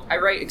wild. I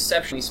write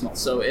exceptionally small,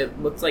 so it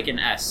looks like an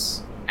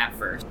S at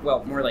first.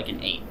 Well, more like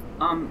an 8.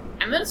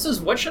 And then it says,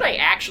 what should I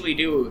actually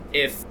do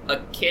if a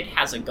kid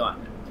has a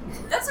gun?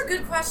 That's a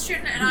good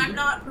question, and I'm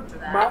not prepared for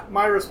that.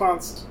 My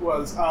response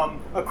was,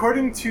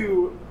 according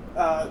to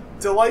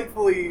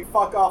delightfully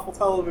fuck-awful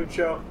television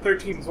show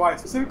 13 Reasons Why,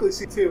 specifically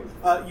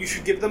C2, you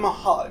should give them a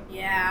hug.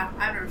 Yeah,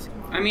 I've never seen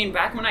one. I mean,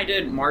 back when I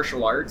did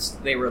martial arts,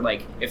 they were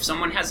like, if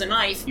someone has a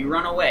knife, you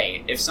run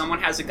away. If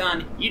someone has a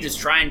gun, you just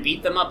try and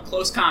beat them up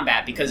close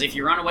combat, because if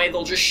you run away,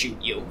 they'll just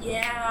shoot you.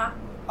 Yeah.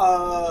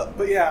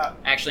 But yeah.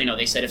 Actually, no,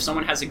 they said if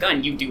someone has a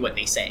gun, you do what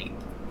they say.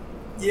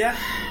 Yeah.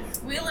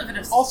 We live in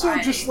a society. Also,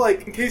 just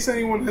like, in case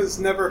anyone has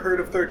never heard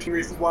of 13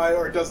 Reasons Why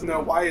or doesn't know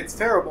why it's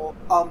terrible,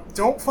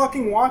 don't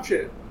fucking watch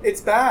it.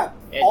 It's bad.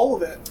 All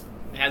of it.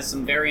 It has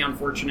some very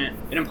unfortunate...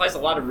 It implies a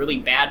lot of really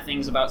bad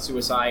things about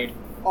suicide.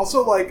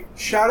 Also, like,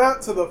 shout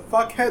out to the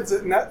fuckheads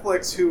at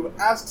Netflix who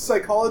asked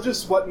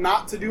psychologists what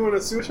not to do in a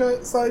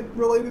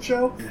suicide-related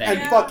show,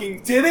 and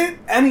fucking did it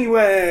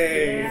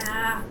anyway!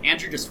 Yeah.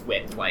 Andrew just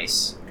whipped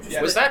twice.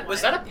 Yeah. Was that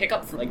a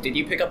pickup from, like, did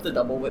you pick up the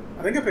double whip?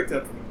 I think I picked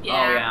it up.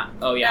 Yeah.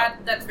 Oh, yeah.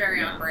 That's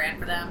very on brand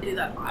for them. They do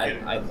that a lot.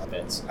 I love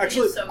it.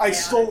 Actually, so I chaotic.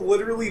 stole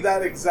literally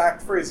that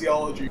exact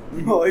phraseology.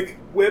 Like,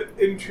 whip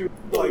into,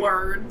 The like...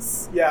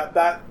 words. Yeah,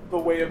 the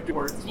way of doing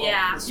words. as well.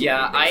 Yeah.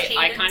 Yeah, The I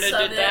cadence kind of of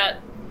did it.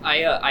 that.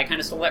 I kind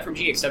of stole that from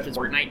G, except it's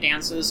Fortnite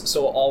dances,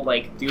 so I'll,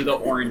 like, do the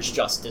orange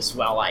justice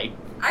while I...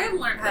 I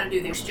haven't learned how to do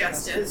the Orange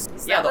Justice.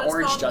 Is Yeah, that the what it's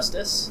orange called?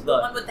 justice. The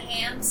one with the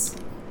hands?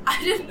 I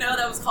didn't know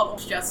that was called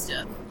Orange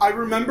Justice. I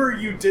remember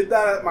you did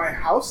that at my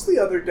house the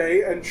other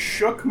day and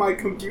shook my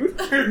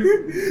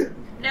computer.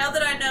 Now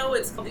that I know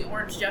it's called the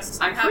Orange Justice,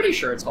 I'm pretty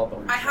sure it's called the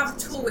orange I have a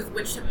justice. tool with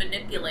which to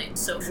manipulate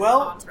social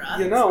Well, contracts.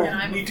 you know, and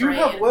I'm we do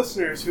afraid. have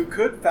listeners who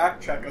could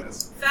fact check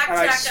us. Fact And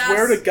I check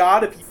swear us. to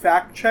God, if you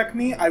fact check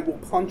me, I will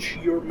punch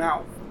your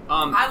mouth.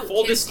 I will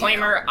Full kiss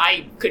disclaimer, you.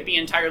 I could be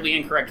entirely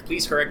incorrect.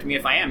 Please correct me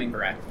if I am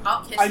incorrect.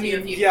 I'll kiss I you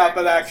if mean, you yeah, correct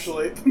but me.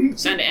 actually.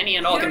 Send any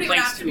and all You don't even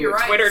complaints have to to be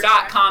right,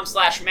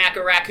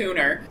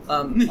 twitter.com/macaracooner.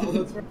 Oh,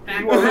 that's right.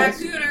 Back Well,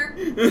 Racooner.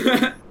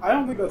 I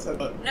don't think that's it,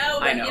 but No,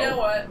 but I know. you know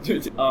what?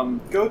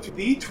 go to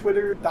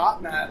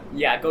thetwitter.net.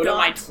 Yeah, go to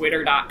my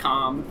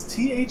twitter.com.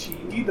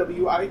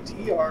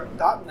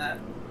 THEGWITER.net.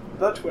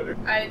 The Twitter.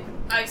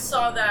 I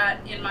saw that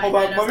in my Hold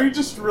head. on, as let me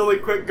just really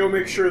quick go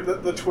make sure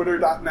that the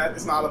twitter.net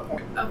is not a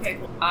point. Okay,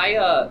 cool. I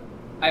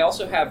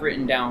also have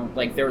written down,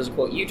 like, there was a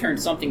quote, you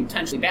turned something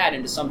potentially bad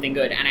into something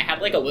good, and I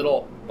had, like, a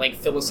little, like,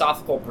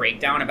 philosophical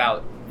breakdown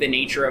about the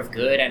nature of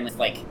good, and,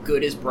 like,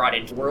 good is brought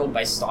into the world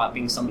by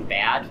stopping something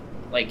bad.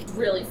 Like,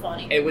 Really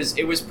funny. it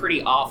was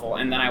pretty awful,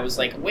 and then I was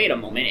like, wait a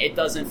moment, it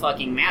doesn't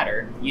fucking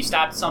matter. You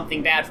stopped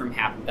something bad from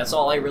happening. That's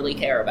all I really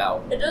care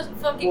about. It doesn't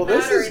fucking Well, matter.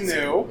 this is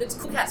new. It's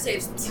Cool Cat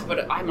saves the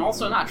But I'm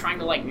also not trying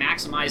to, like,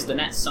 maximize the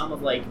net sum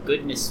of, like,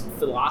 goodness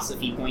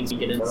philosophy points we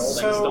get in the world.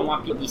 I just So- don't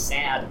want people to be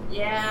sad.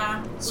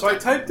 Yeah. So I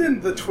typed in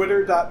the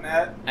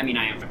twitter.net, I mean,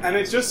 I am. and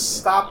it just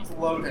stopped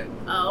loading.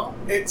 Oh.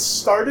 It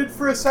started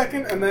for a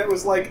second, and then it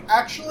was like,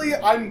 actually,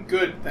 I'm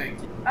good,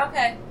 thank you.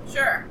 Okay.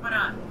 Sure. Why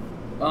not?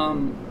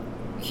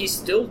 He's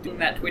still doing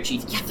that twitchy.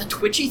 Yeah, the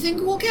twitchy thing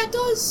Cool Cat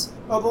does?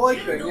 Oh, the like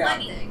I thing, don't yeah.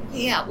 like it.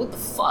 Yeah, what the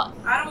fuck?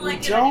 I don't We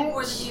like it don't- any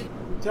more than you.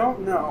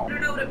 Don't know. I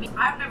don't know what it means.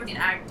 I've never seen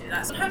Ag do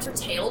that. Sometimes her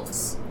tail,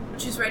 when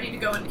she's ready to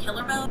go into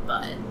killer mode,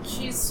 but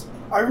she's...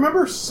 I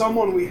remember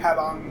someone we had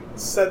on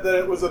said that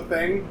it was a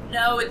thing.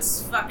 No,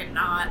 it's fucking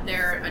not.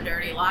 They're a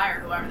dirty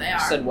liar, whoever they are.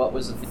 Said what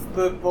was the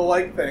thing? The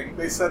like thing.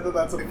 They said that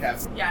that's a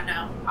cat. Yeah,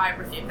 no. I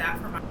refute that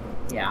for my...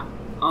 Yeah.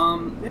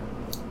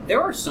 There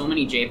are so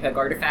many JPEG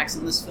artifacts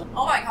in this film.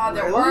 Oh my god,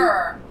 there Really?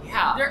 were.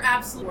 Yeah. There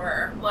absolutely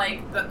were.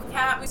 Like, the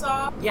cat we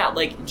saw. Yeah,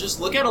 like,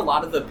 just look at a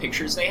lot of the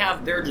pictures they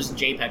have. They're just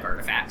JPEG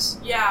artifacts.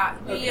 Yeah,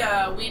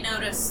 Okay. we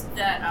noticed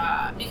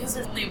that, because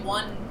there's only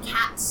one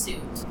cat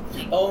suit.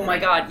 Oh my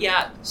god,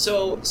 yeah.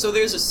 So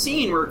there's a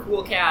scene where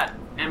Cool Cat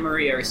and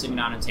Maria are sitting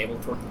down at a table.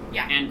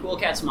 Yeah. And Cool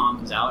Cat's mom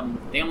comes out, and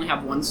they only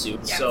have one suit.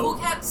 Yeah, so Cool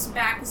Cat's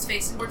back is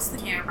facing towards the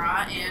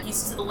camera, and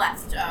he's to the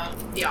left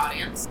of the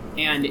audience.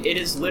 And it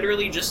is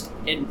literally just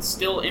a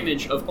still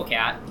image of Cool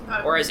Cat,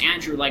 or as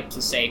Andrew liked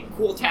to say,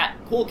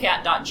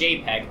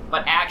 coolcat.jpg,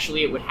 but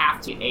actually it would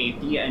have to be a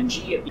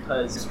PNG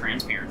because it's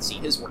transparency,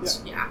 his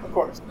words. Yeah. Of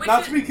course. Which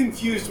Not is- to be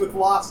confused with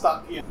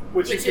Lost.pm,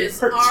 which you Which can is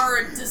purchase.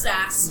 our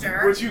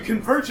disaster. Which you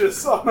can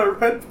purchase on our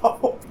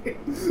Redbubble page.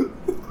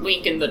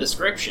 Link in the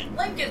description.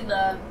 Link in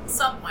the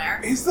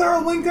somewhere. Is there a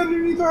link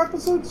underneath our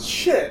episodes?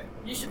 Shit.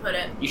 You should put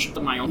it. You should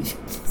put my own. I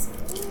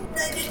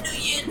didn't know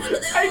you had one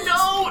of those. I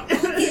don't!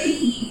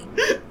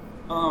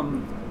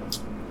 Okay.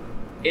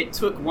 It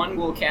took one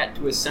Cool Cat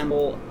to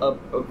assemble a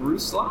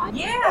Bruce slide.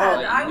 Yeah,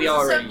 Oh, I we was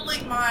already-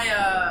 assembling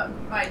my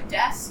my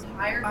desk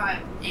entire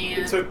time, It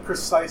and took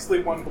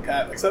precisely one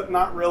cat, except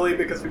not really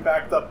because we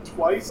backed up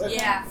twice. I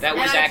think. yeah, That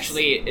was and I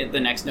actually the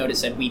next note. It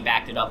said we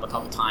backed it up a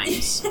couple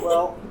times.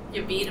 Well,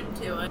 you beat him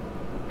to it.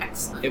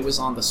 Excellent. It was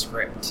on the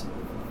script.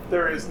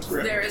 there is no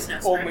script. There is no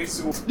Only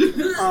script.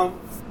 Zool.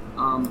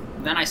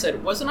 Then I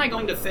said, wasn't I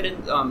going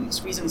to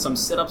squeeze in some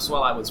sit-ups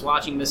while I was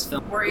watching this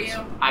film? Were you?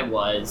 I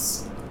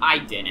was. I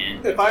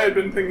didn't. If I had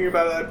been thinking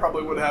about it, I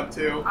probably would have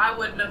too. I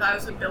wouldn't have. I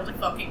was like building a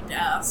fucking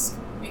desk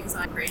because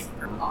I'm crazy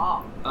for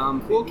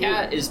mom. Cool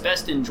Cat is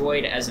best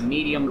enjoyed as a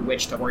medium to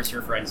which to force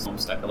your friends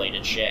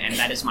Homestuck-related shit, and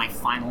that is my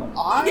final...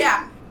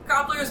 Yeah.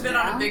 Cobbler's been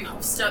on a big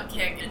Homestuck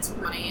kick, and it's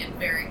funny and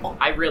very cool.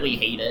 I really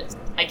hate it.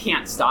 I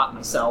can't stop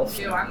myself.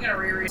 Dude, I'm gonna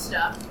reread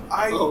stuff.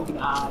 Oh,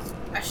 God.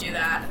 I should do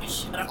that. I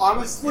should.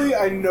 Honestly,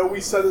 I know we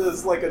said it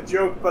as like a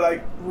joke, but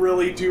I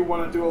really do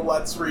want to do a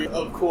Let's Read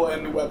of cool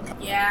indie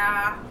webcomics.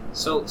 Yeah.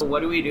 So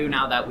what do we do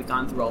now that we've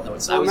gone through all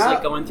those? I Well, was now-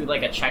 like going through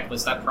like a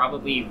checklist that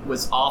probably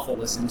was awful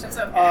to listen to. That's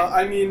okay.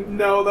 I mean,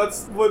 no,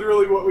 that's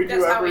literally what we do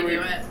That's how every we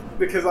week. do it.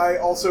 Because I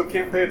also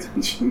can't pay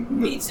attention.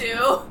 Me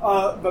too.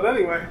 But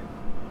anyway,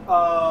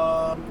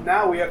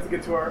 now we have to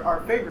get to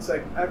our favorite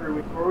segment every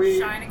week, where we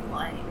Shining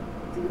light.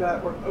 do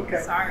that.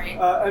 Okay. Sorry.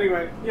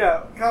 Anyway,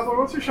 yeah, Cobbler,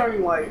 what's your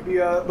shining light?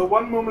 The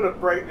one moment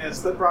of brightness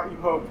that brought you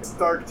hope. This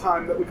dark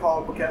time that we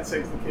call Cat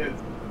Saves the Kids.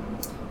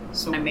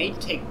 So I made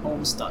take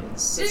Homestuck.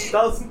 This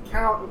doesn't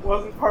count. It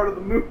wasn't part of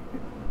the movie.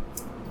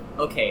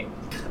 Okay,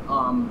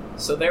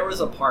 so there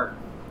was a part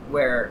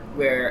where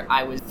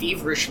I was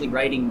feverishly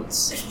writing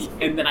notes,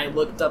 and then I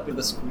looked up at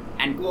the screen,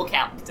 and Ghoul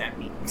Cat looked at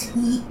me,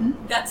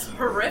 That's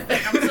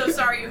horrific. I'm so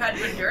sorry you had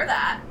to endure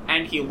that.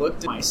 and he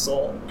looked at my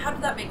soul, How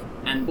did that make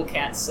and Ghoul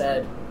Cat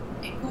said,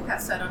 a cool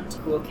cat said unto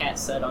Ghoul Cat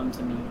said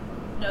unto me,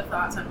 no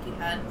thoughts, empty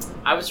head?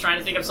 I was trying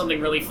to think of something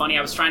really funny.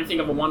 I was trying to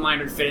think of a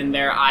one-liner to fit in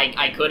there.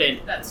 I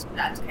couldn't. That's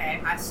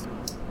okay.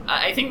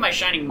 I think my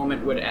shining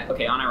moment would...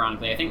 Okay,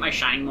 unironically, I think my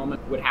shining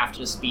moment would have to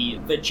just be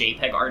the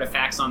JPEG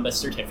artifacts on the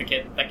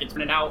certificate that gets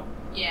printed out.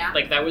 Yeah.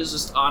 Like, that was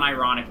just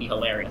unironically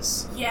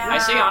hilarious. Yeah. I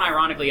say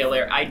unironically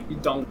hilarious. I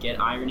don't get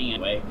irony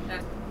anyway.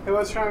 Hey,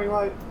 what's shining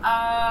light?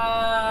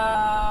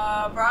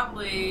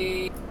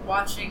 Probably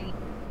watching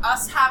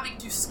us having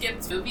to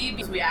skip the movie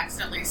because we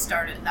accidentally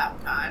started at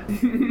that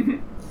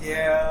time.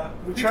 Yeah.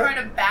 We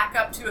tried to back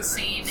up to a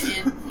scene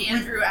and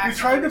Andrew We actually...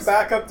 tried to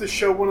back up to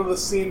show one of the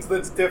scenes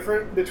that's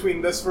different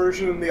between this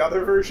version and the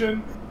other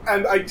version,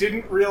 and I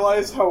didn't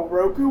realize how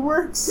Roku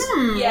works.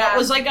 Yeah. What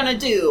was I gonna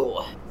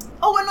do?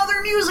 Oh,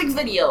 another music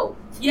video!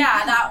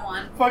 Yeah, that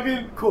one.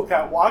 Fucking Cool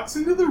Cat walks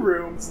into the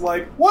rooms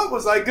like, what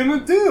was I gonna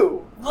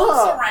do?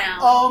 Looks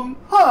around.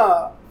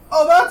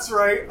 Oh, that's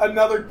right,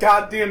 another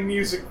goddamn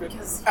music video.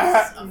 Because he's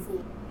a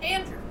fool.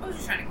 Andrew, what was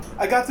you trying to...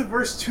 I got to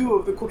verse 2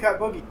 of the Cool Cat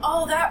Boogie.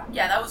 Oh, that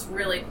was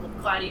really cool.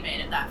 Glad he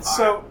made it that far.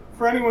 So,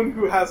 for anyone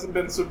who hasn't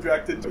been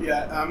subjected to it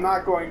yet, I'm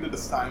not going to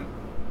this time,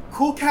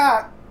 Cool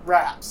Cat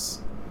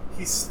raps.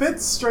 He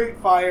spits straight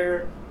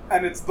fire,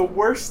 and it's the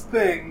worst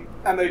thing,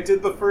 and I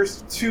did the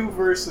first 2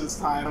 verses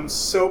time. I'm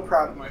so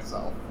proud of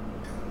myself.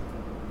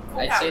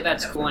 I'd say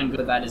that's cool and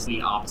good. That is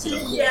the opposite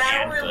of cool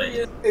Yeah, and it really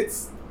good.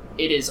 is.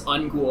 It is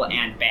uncool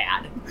and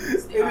bad.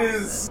 It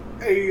is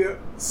a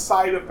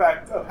side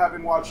effect of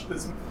having watched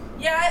this.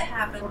 Yeah, it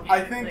happened.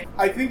 I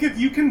think if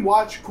you can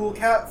watch Cool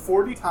Cat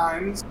 40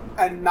 times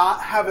and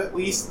not have at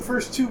least the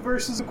first 2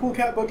 verses of Cool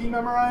Cat Boogie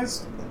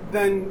memorized,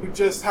 then you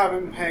just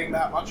haven't been paying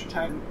that much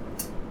attention.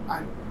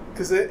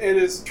 Because it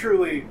is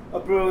truly a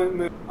brilliant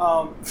movie.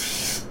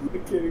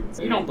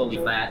 You don't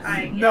believe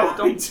that. No,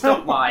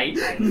 Don't lie.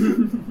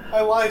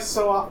 I lie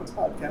so often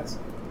on podcasts.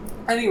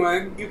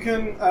 Anyway, you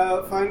can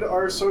find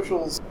our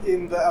socials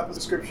in the episode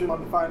description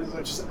on Defined as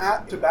just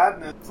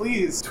 @tobadness.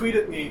 Please tweet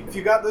at me. If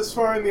you got this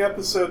far in the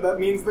episode, that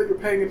means that you're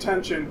paying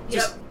attention.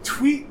 Just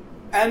tweet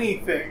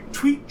anything.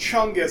 Tweet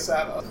Chungus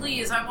at us.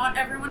 Please, I want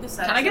everyone to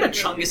say. Can I get a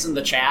Chungus in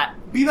the chat?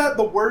 Be that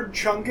the word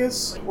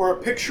Chungus or a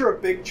picture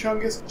of Big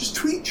Chungus, just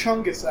tweet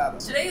Chungus at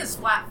us. Today is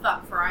Flat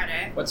Fuck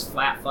Friday. What's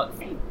flat fuck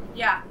feet?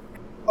 Yeah.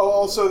 Oh,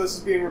 also, this is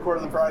being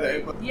recorded on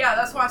Friday, but Yeah,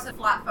 that's why I said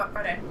Flat Fuck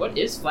Friday. What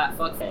is flat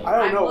fuck feet? I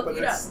don't I'm know, looking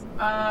but it it's...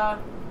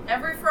 up.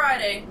 Every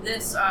Friday,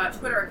 this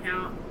Twitter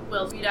account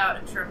will tweet out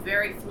a term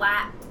very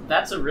flat.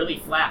 That's a really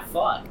flat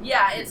fuck.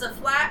 Yeah, it's a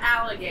flat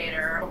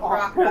alligator. A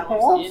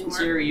crocodile.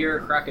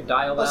 Interior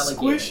crocodile A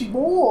alligator. squishy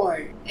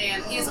boy.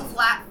 And he's a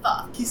flat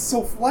fuck. He's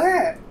so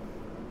flat.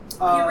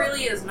 He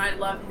really is, and I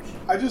love him.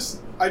 I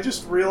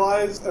just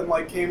realized and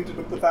came to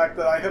the fact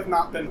that I have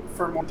not been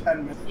for more than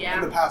 10 minutes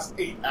in the past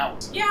 8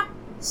 hours. Yeah.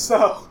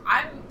 So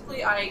I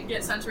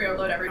get sensory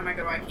overload every time I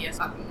go to IKEA,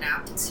 so I'm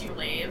nap. It's you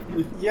leave.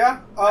 yeah.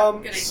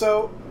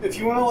 So if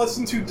you want to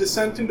listen to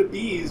Descent into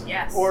Bees,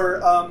 Yes.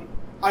 or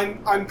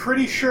I'm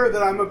pretty sure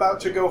that I'm about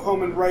to go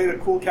home and write a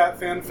Cool Cat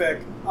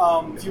fanfic.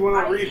 If you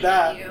want to read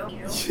that,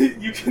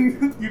 you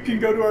can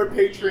go to our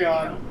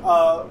Patreon,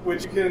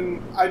 which you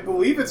can, I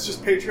believe it's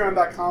just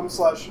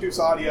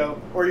patreon.com/obtuseaudio,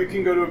 or you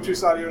can go to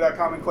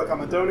obtuseaudio.com and click on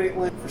the donate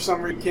link. For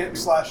some reason, you can't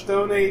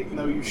 /donate.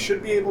 You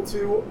should be able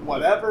to.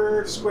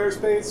 Whatever,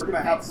 Squarespace. We're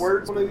gonna have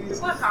words one of these.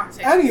 We'll have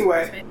conversations.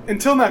 Anyway,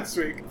 until next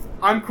week,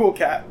 I'm Cool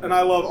Cat, and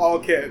I love all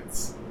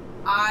kids.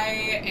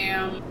 I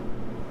am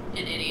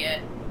an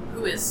idiot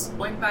who is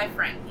going by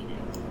Frankie.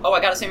 Oh, I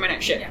gotta say my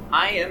next shit. Yeah.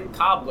 I am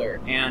Cobbler,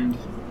 and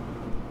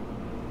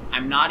I'm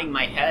I'm nodding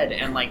my head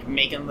and, like,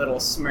 making little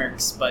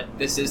smirks, but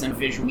this isn't a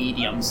visual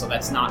medium, so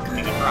that's not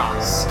coming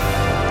across.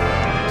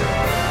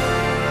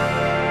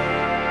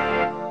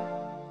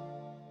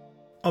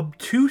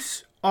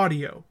 Obtuse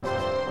audio.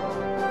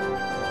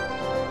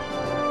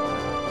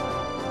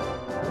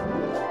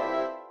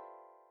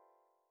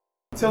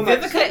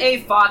 Vivica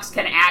A. Fox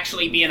can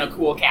actually be in a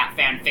Cool Cat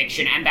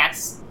fanfiction, and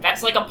that's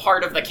like a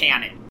part of the canon.